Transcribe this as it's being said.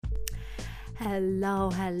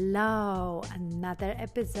Hello. Another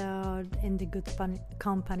episode in the Good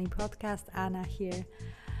Company podcast. Anna here.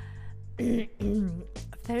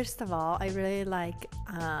 First of all, I really like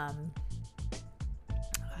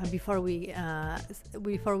before we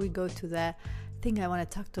go to the thing I want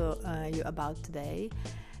to talk to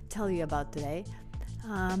tell you about today.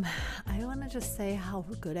 I want to just say how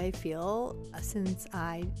good I feel since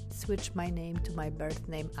I switched my name to my birth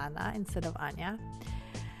name Anna instead of Anya.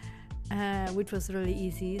 Which was really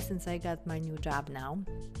easy since I got my new job now,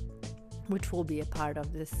 which will be a part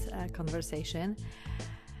of this conversation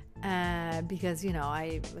because,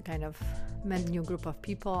 I kind of met a new group of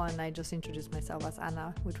people and I just introduced myself as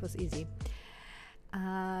Anna, which was easy.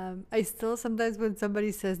 I still sometimes when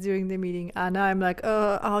somebody says during the meeting, Anna, I'm like,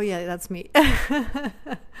 oh yeah, that's me.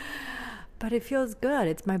 But it feels good.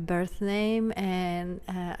 It's my birth name and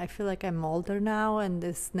I feel like I'm older now and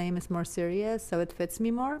this name is more serious, so it fits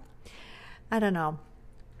me more. I don't know.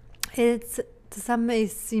 To some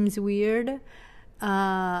it seems weird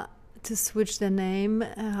to switch the name.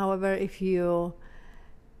 However, if you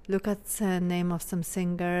look at the name of some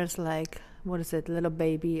singers, like, what is it, Little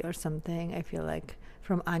Baby or something, I feel like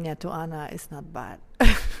from Anya to Anna is not bad.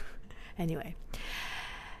 Anyway,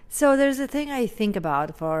 so there's a thing I think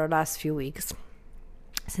about for the last few weeks.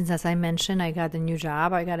 Since, as I mentioned, I got a new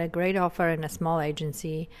job. I got a great offer in a small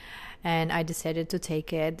agency and I decided to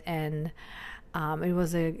take it, and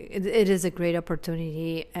it is a great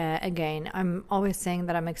opportunity. Again, I'm always saying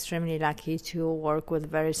that I'm extremely lucky to work with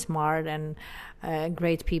very smart and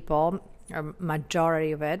great people, or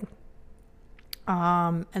majority of it,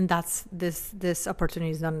 and that's this opportunity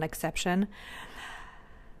is not an exception.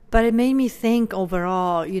 But it made me think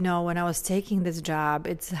overall, when I was taking this job,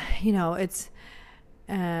 it's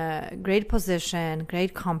great position,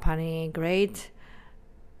 great company, great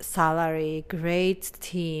salary, great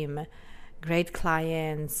team, great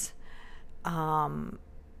clients,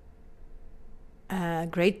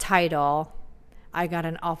 great title. I got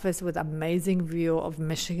an office with amazing view of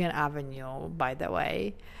Michigan Avenue, by the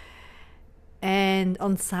way. And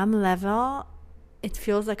on some level, it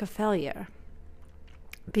feels like a failure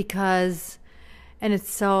because, and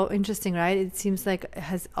it's so interesting, right? It seems like it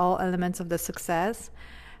has all elements of the success,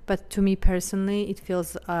 but to me personally, it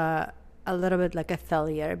feels a little bit like a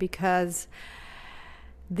failure because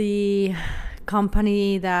the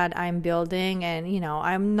company that I'm building, and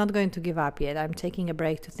I'm not going to give up yet. I'm taking a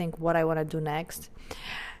break to think what I want to do next.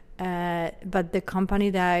 But the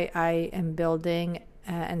company that I am building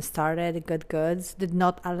and started, Good Goods, did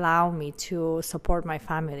not allow me to support my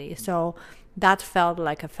family. So that felt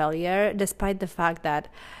like a failure, despite the fact that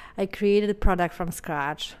I created a product from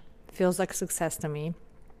scratch. Feels like success to me.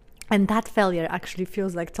 And that failure actually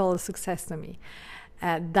feels like total success to me.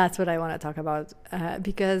 That's what I want to talk about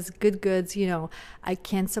because Good Goods, I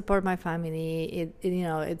can't support my family.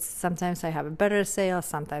 It's sometimes I have a better sales,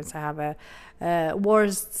 sometimes I have a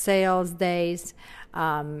worst sales days.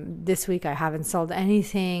 This week I haven't sold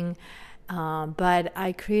anything, but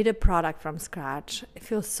I created a product from scratch. It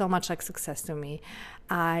feels so much like success to me.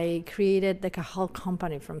 I created like a whole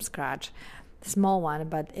company from scratch. Small one,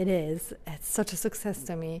 but it's such a success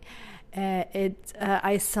to me.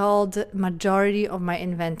 I sold majority of my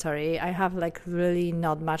inventory. I have like really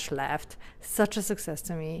not much left. Such a success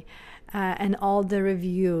to me. And all the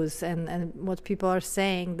reviews and what people are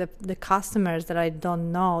saying, the customers that I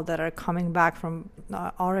don't know that are coming back from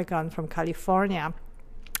Oregon, from California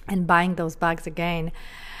and buying those bags again.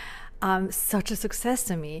 Such a success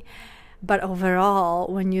to me. But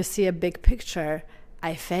overall, when you see a big picture,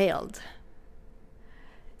 I failed.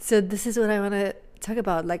 So this is what I want to talk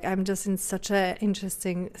about. Like, I'm just in such an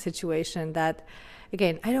interesting situation that,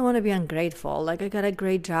 again, I don't want to be ungrateful. Like, I got a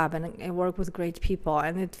great job and I work with great people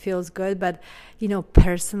and it feels good. But,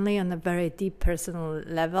 personally, on a very deep personal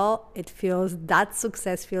level, that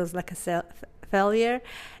success feels like a failure.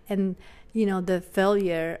 And, the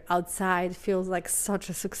failure outside feels like such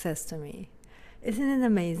a success to me. Isn't it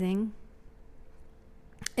amazing?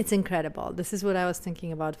 It's incredible. This is what I was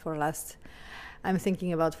thinking about for last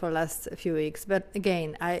few weeks. But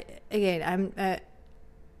again, I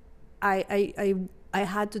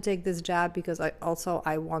had to take this job because I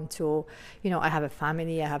want to, I have a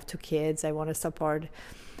family, I have 2 kids, I want to support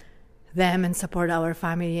them and support our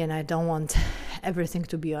family, and I don't want everything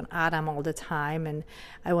to be on Adam all the time, and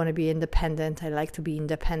I want to be independent. I like to be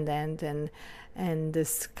independent, and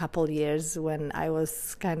this couple years when I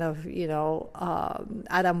was kind of,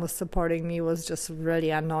 Adam was supporting me was just really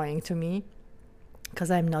annoying to me because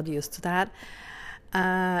I'm not used to that.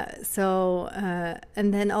 And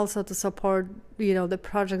then also to support, the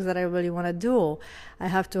projects that I really want to do, I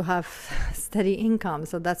have to have steady income.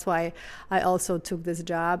 So that's why I also took this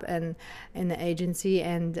job and in the agency.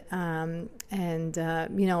 And the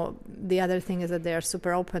other thing is that they are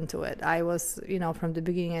super open to it. I was, from the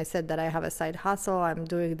beginning, I said that I have a side hustle. I'm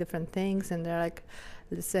doing different things, and they're like,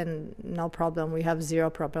 listen, no problem. We have zero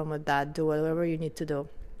problem with that. Do whatever you need to do.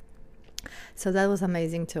 So that was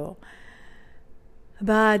amazing too.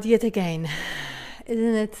 But yet again,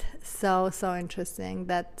 isn't it so interesting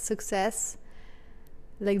that success,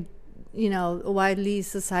 like, widely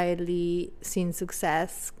societally seen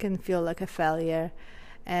success can feel like a failure,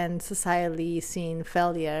 and societally seen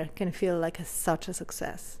failure can feel like such a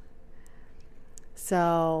success.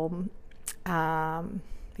 So,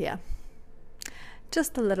 yeah,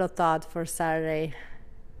 just a little thought for Saturday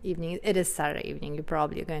evening. It is Saturday evening. You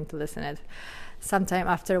probably are going to listen it sometime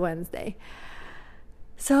after Wednesday.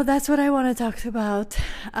 So that's what I want to talk about,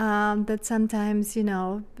 that sometimes,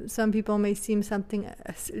 some people may see something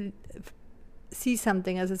as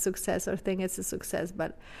a success or think it's a success,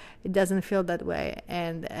 but it doesn't feel that way,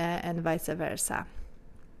 and vice versa.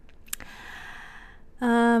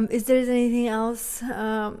 Is there anything else?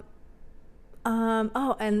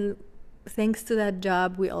 And thanks to that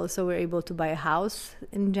job, we also were able to buy a house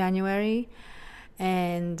in January.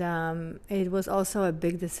 And it was also a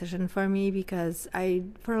big decision for me because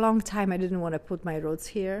for a long time, I didn't want to put my roots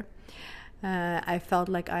here. I felt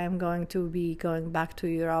like I am going to be going back to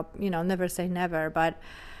Europe, never say never, but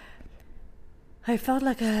I felt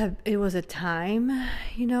like it was a time,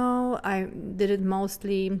 I did it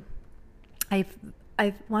mostly.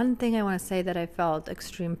 One thing I want to say that I felt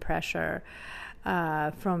extreme pressure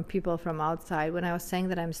from people from outside. When I was saying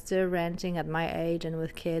that I'm still renting at my age and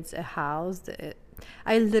with kids a house,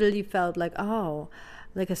 I literally felt like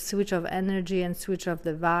a switch of energy and switch of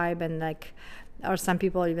the vibe, and or some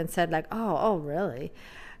people even said oh really?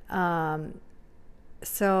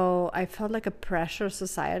 So I felt like a pressure,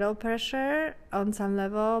 societal pressure on some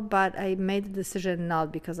level, but I made the decision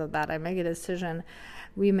not because of that.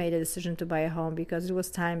 We made a decision to buy a home because it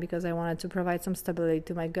was time, because I wanted to provide some stability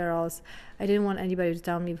to my girls. I didn't want anybody to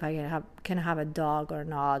tell me if I can have a dog or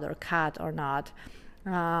not, or cat or not.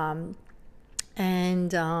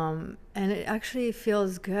 And it actually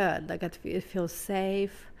feels good. It feels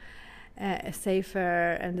safe,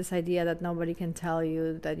 safer, and this idea that nobody can tell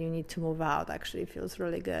you that you need to move out actually feels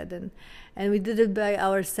really good. And we did it by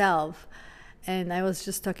ourselves. And I was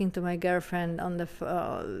just talking to my girlfriend on the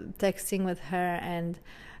texting with her, and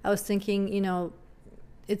I was thinking,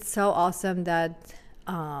 it's so awesome that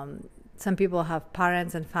some people have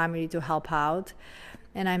parents and family to help out,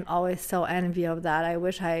 and I'm always so envy of that. I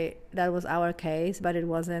wish that was our case, but it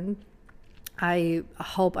wasn't. I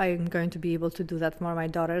hope I'm going to be able to do that for my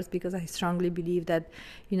daughters, because I strongly believe that,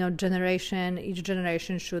 each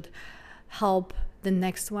generation should help the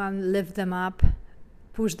next one, lift them up,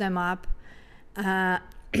 push them up. I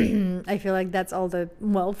feel like that's all the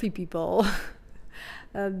wealthy people.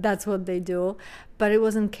 That's what they do. But it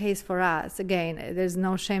wasn't the case for us. Again, there's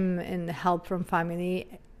no shame in help from family.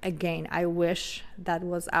 Again, I wish that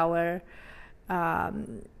was our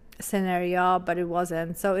scenario, but it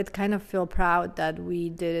wasn't. So it kind of feel proud that we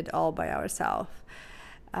did it all by ourselves,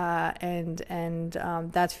 and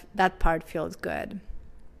that part feels good.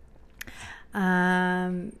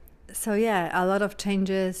 So yeah, a lot of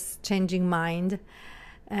changing mind,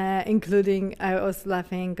 including, I was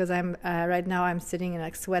laughing because I'm right now I'm sitting in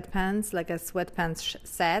sweatpants, like a sweatpants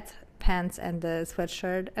set, pants and the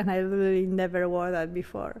sweatshirt, and I literally never wore that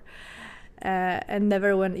before, and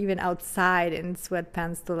never went even outside in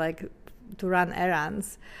sweatpants to run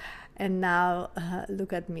errands. And now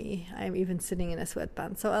look at me, I'm even sitting in a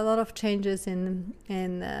sweatpants. So a lot of changes in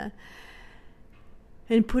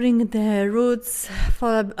putting the roots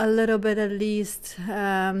for a little bit at least,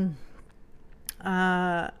 and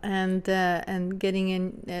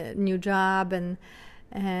getting a new job and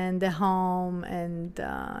the home, and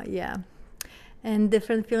and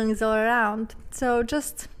different feelings all around. So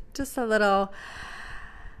just a little.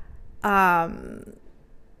 I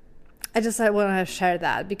want to share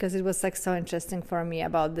that because it was so interesting for me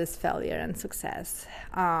about this failure and success.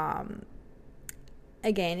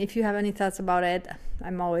 Again, if you have any thoughts about it,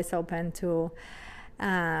 I'm always open to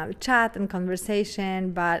chat and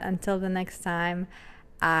conversation. But until the next time,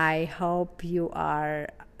 I hope you are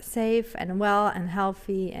safe and well and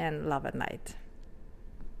healthy, and love at night.